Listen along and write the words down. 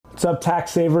What's up, tax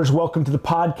savers? Welcome to the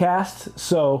podcast.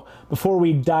 So before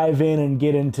we dive in and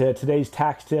get into today's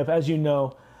tax tip, as you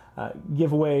know,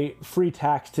 give away free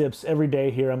tax tips every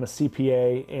day here. I'm a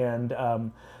CPA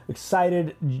and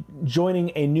excited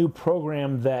joining a new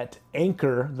program that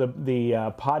Anchor, the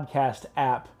podcast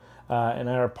app, and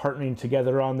I are partnering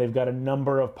together on. They've got a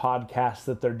number of podcasts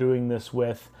that they're doing this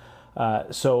with.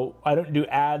 So I don't do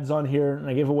ads on here and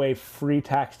I give away free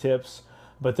tax tips,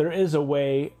 but there is a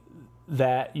way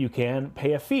that you can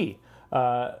pay a fee.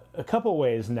 A couple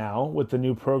ways now with the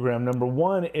new program. Number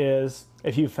one is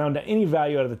if you found any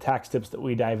value out of the tax tips that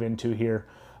we dive into here,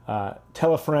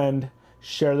 tell a friend,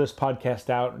 share this podcast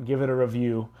out, and give it a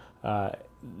review.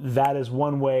 That is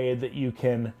one way that you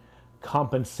can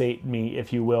compensate me,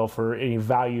 if you will, for any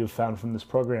value found from this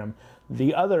program.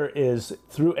 The other is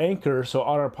through Anchor. So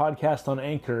on our podcast on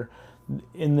Anchor,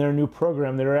 in their new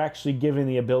program, they're actually giving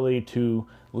the ability to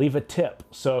leave a tip.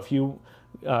 So if you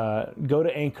go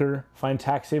to Anchor, find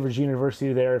Tax Savers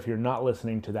University there if you're not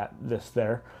listening to this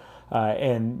there,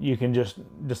 and you can just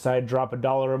decide drop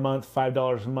 $1 a month,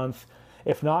 $5 a month.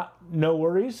 If not, no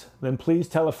worries, then please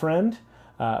tell a friend.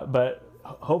 But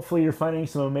hopefully you're finding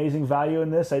some amazing value in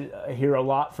this. I hear a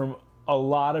lot from a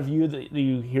lot of you that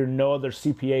you hear no other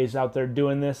CPAs out there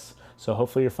doing this. So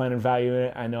hopefully you're finding value in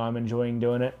it. I know I'm enjoying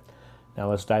doing it. Now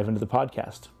let's dive into the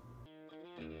podcast.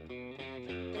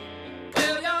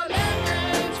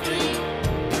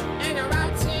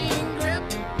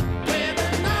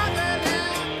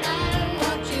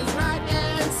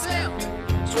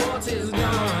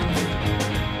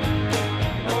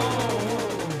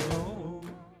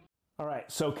 All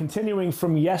right, so continuing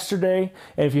from yesterday,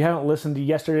 and if you haven't listened to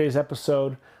yesterday's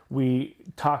episode, we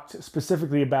talked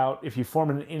specifically about if you form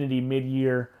an entity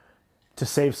mid-year to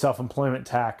save self-employment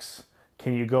tax,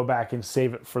 can you go back and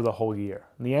save it for the whole year?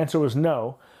 And the answer was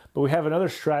no, but we have another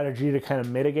strategy to kind of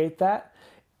mitigate that.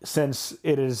 Since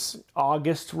it is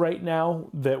August right now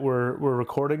that we're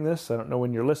recording this, I don't know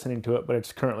when you're listening to it, but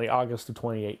it's currently August of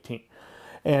 2018.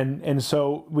 And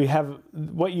so we have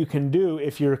what you can do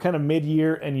if you're kind of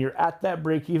mid-year and you're at that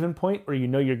break-even point, or you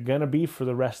know you're gonna be for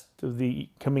the rest of the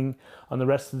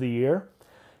rest of the year,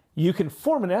 you can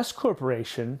form an S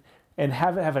corporation and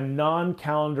have it have a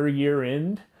non-calendar year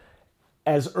end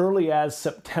as early as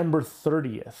September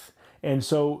 30th. And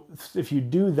so if you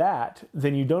do that,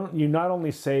 then you not only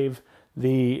save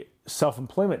the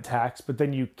self-employment tax, but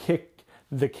then you kick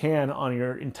the can on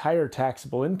your entire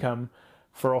taxable income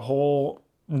for a whole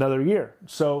another year.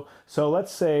 So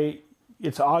let's say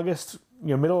it's August,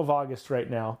 middle of August right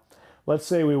now. Let's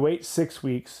say we wait 6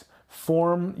 weeks,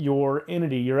 form your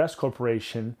entity, your S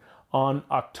corporation, on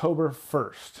October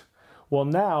 1st. Well,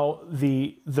 now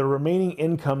the remaining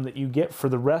income that you get for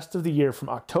the rest of the year from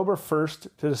October 1st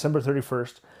to December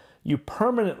 31st, you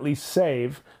permanently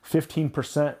save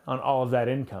 15% on all of that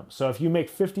income. So if you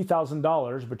make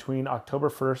 $50,000 between October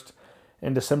 1st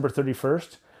and December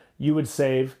 31st, you would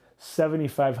save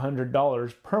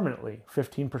 $7,500 permanently,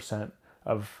 15%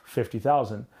 of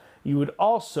 $50,000. You would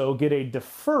also get a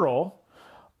deferral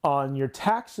on your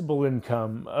taxable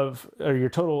income or your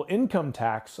total income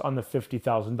tax on the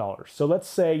 $50,000. So let's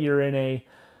say you're in a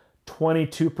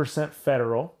 22%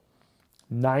 federal,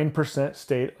 9%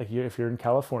 state, like if you're in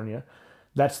California,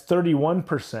 that's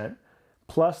 31%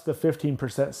 plus the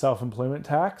 15% self-employment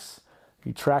tax.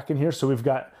 You tracking here? So we've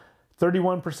got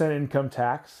 31% income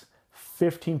tax,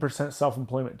 15%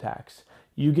 self-employment tax.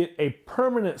 You get a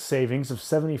permanent savings of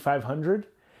 $7,500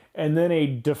 and then a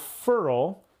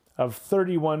deferral of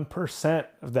 31%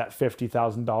 of that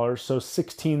 $50,000, so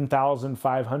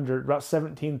 $16,500, about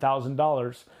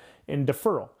 $17,000 in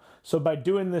deferral. So by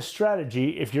doing this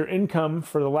strategy, if your income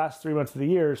for the last 3 months of the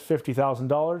year is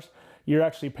 $50,000, you're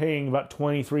actually paying about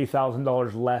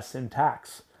 $23,000 less in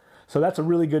tax. So that's a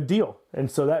really good deal. And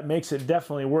so that makes it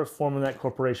definitely worth forming that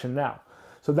corporation now.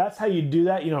 So that's how you do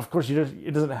that. Of course,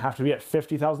 it doesn't have to be at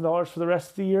 $50,000 for the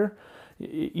rest of the year.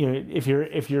 If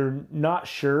you're not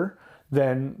sure,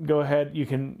 then go ahead. You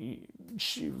can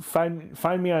find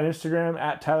me on Instagram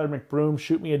at Tyler McBroom.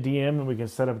 Shoot me a DM, and we can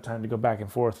set up a time to go back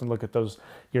and forth and look at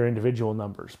your individual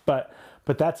numbers. But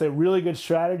that's a really good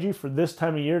strategy for this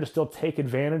time of year to still take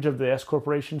advantage of the S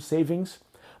corporation savings,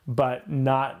 but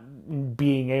not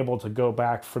being able to go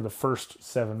back for the first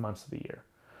 7 months of the year.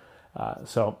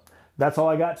 So that's all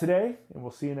I got today, and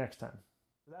we'll see you next time.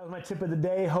 That was my tip of the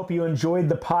day. Hope you enjoyed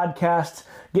the podcast.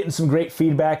 Getting some great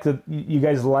feedback that you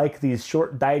guys like these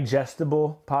short,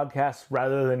 digestible podcasts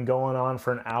rather than going on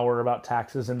for an hour about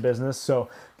taxes and business. So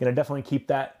going to definitely keep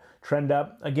that trend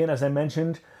up. Again, as I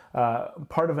mentioned,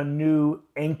 part of a new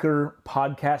Anchor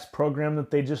podcast program that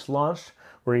they just launched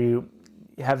where you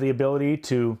have the ability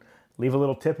to leave a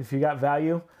little tip if you got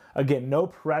value. Again, no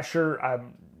pressure.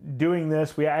 I'm doing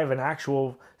this. I have an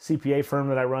actual CPA firm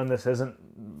that I run. This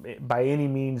isn't by any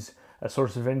means a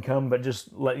source of income, but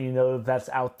just letting you know that that's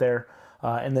out there.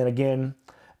 And then again,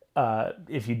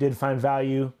 if you did find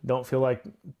value, don't feel like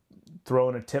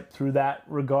throwing a tip through that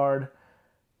regard.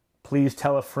 Please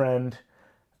tell a friend.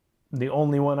 The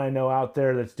only one I know out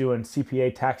there that's doing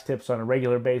CPA tax tips on a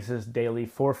regular basis, daily,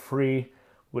 for free.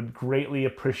 Would greatly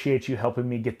appreciate you helping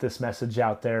me get this message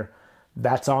out there.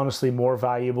 That's honestly more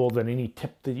valuable than any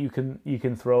tip that you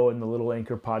can throw in the Little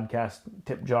Anchor podcast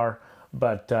tip jar.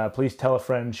 But please tell a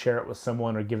friend, share it with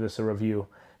someone, or give this a review,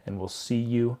 and we'll see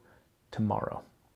you tomorrow.